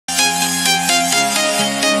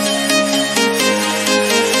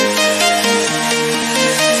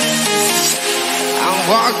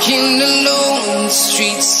walking alone, the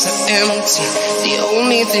streets are empty. The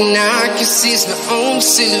only thing I can see is my own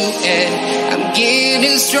silhouette. I'm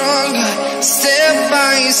getting stronger, step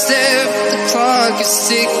by step. The clock is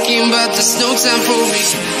ticking, but there's no time for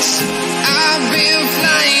regrets. I've been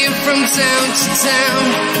flying from town to town,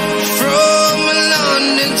 from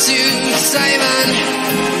London to Taiwan.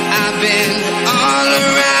 I've been all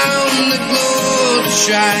around the globe,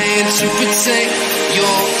 trying to protect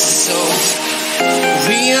your soul.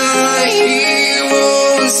 We are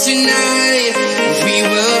heroes tonight. We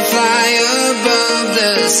will fly above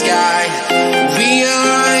the sky. We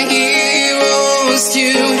are heroes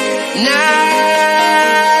tonight.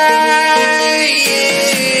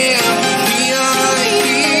 Yeah. We are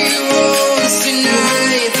heroes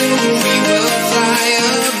tonight. We will fly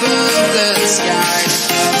above the sky.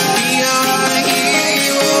 We are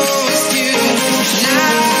heroes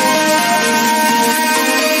tonight.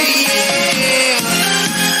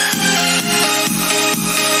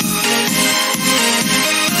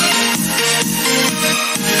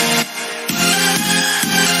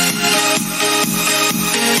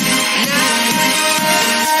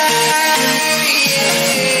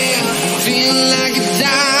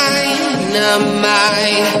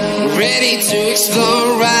 Dynamite, ready to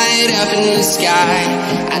explode right up in the sky.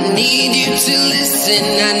 I need you to listen,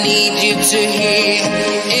 I need you to hear,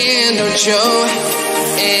 and don't show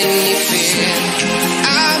any fear.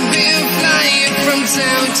 I've been flying from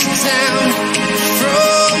town to town,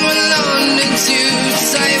 from London to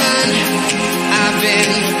Taiwan. I've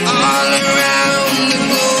been all around the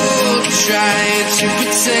globe, trying to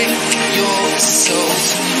protect your soul.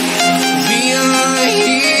 We are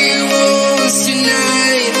heroes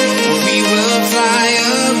tonight. We will fly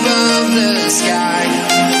above the sky.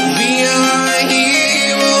 We are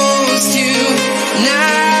heroes tonight.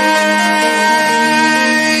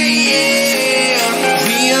 Yeah.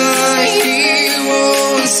 We are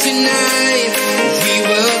heroes tonight. We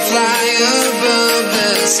will fly above the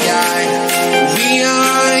sky. We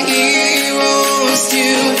are heroes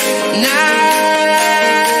tonight.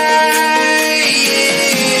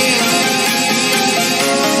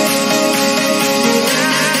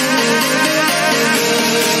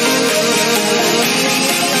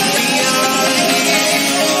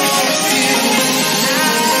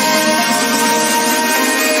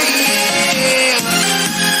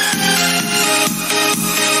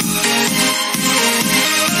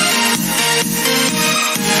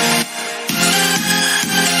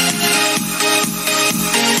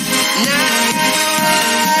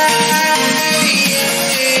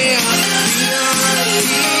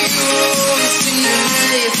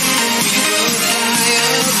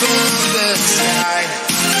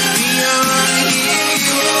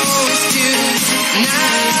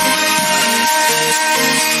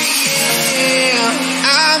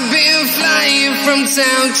 From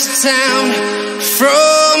town to town,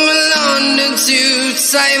 from London to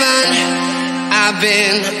Taiwan. I've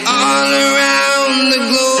been all around the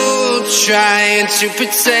globe, trying to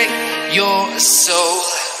protect your soul.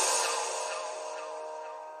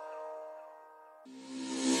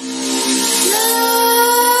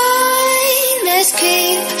 Nightmares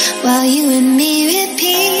creep while you and me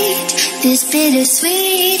repeat. This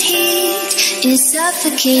bittersweet heat is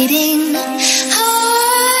suffocating.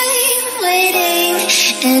 Waiting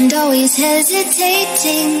and always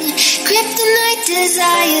hesitating. Kryptonite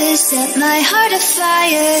desires set my heart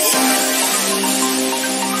afire.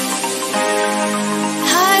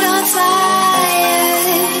 Heart on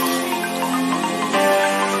fire.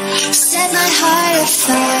 Set my heart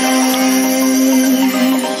afire.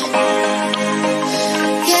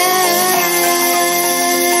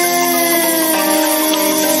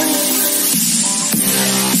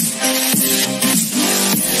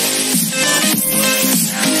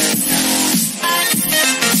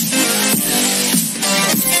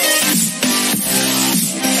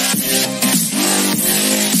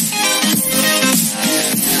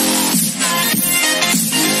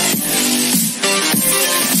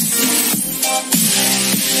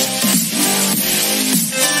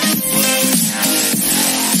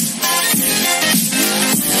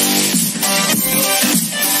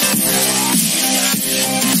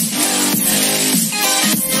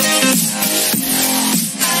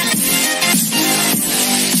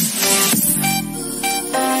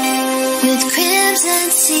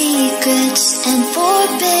 Secrets and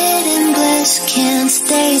forbidden bliss, can't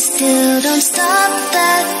stay still, don't stop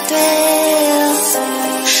that thrill.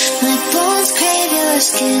 My bones crave your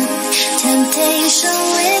skin, temptation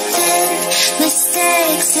within,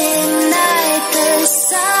 mistakes ignite the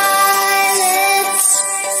silence.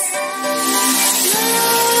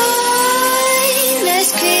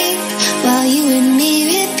 Nightmares creep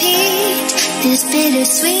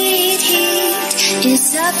bittersweet heat is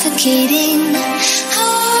suffocating.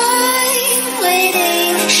 I'm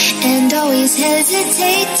waiting and always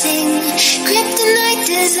hesitating. Kryptonite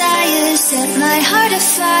desires set my heart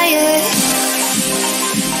afire.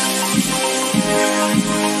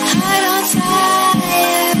 Heart on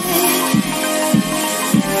fire.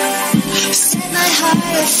 Set my heart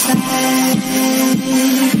afire.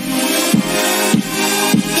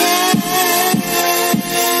 Yeah.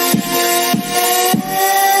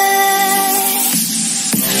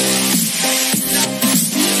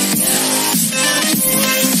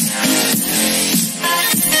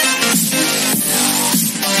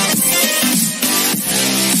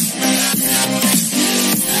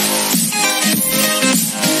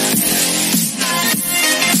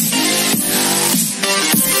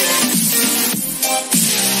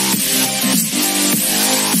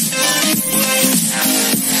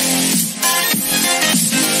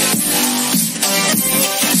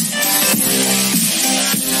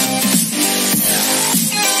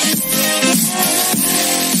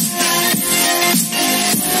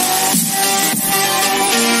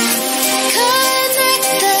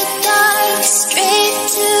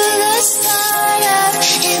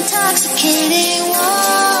 Intoxicating want,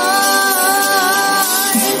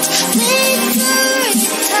 lingering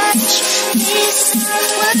touch, these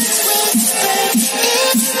words whispered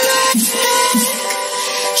in the dark,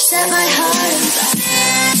 set my heart on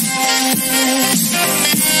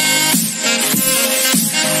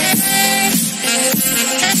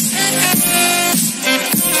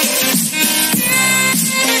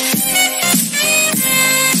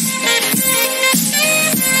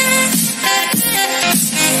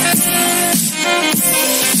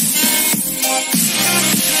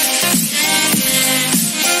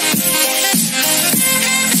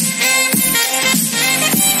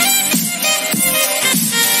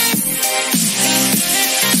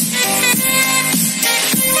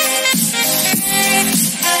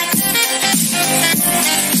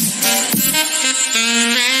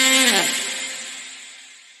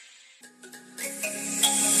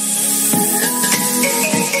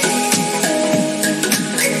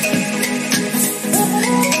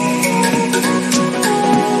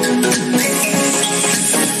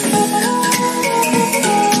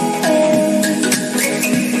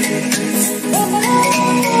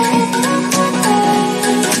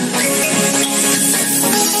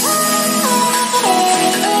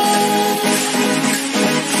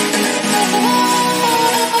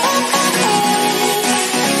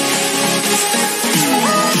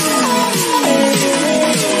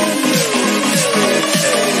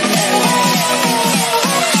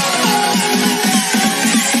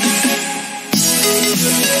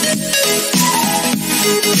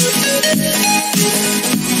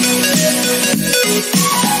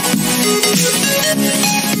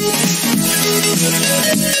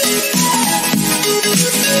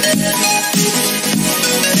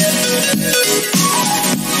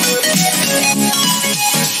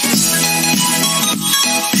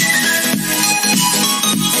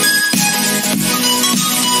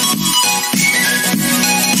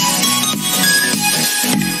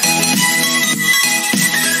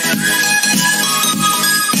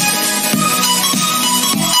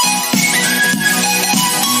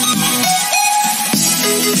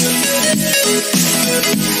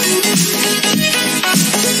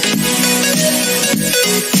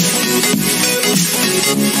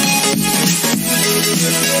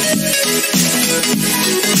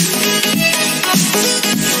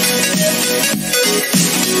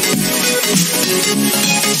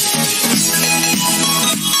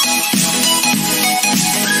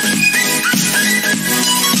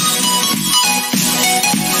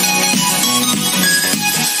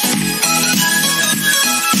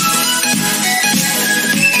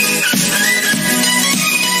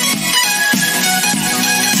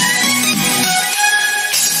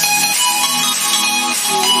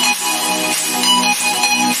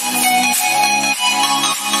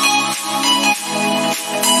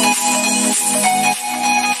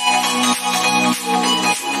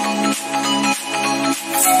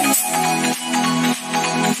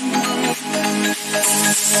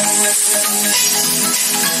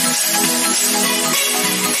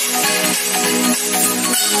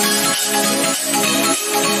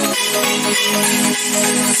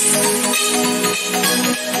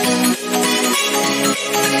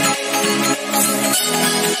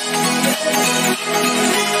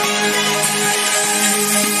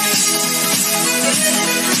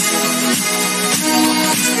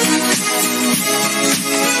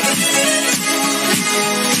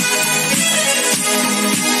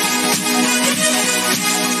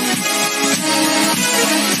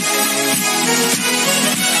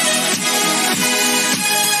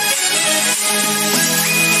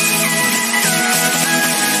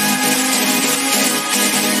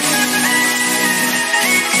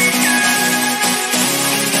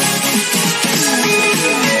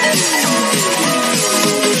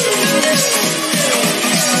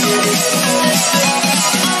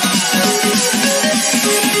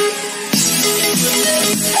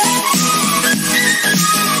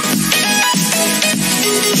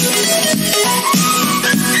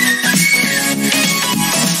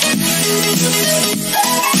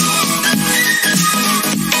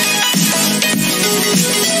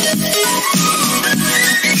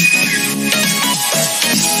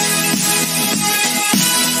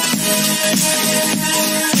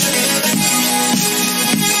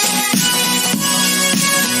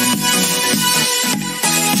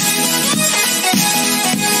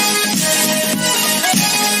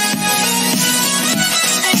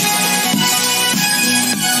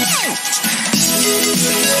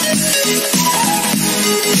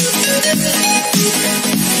Thank you.